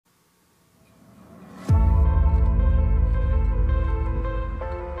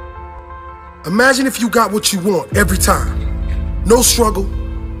Imagine if you got what you want every time. No struggle,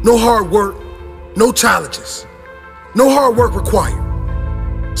 no hard work, no challenges, no hard work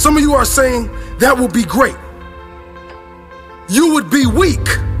required. Some of you are saying that will be great. You would be weak.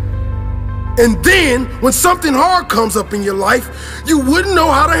 And then when something hard comes up in your life, you wouldn't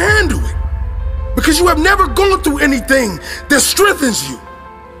know how to handle it because you have never gone through anything that strengthens you.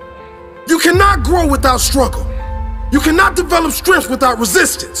 You cannot grow without struggle. You cannot develop strength without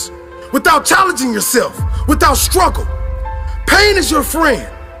resistance, without challenging yourself, without struggle. Pain is your friend.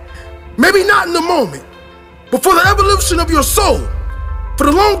 Maybe not in the moment, but for the evolution of your soul, for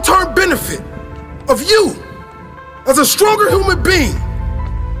the long-term benefit of you as a stronger human being,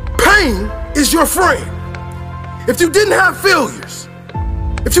 pain is your friend. If you didn't have failures,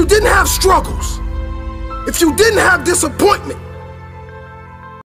 if you didn't have struggles, if you didn't have disappointment,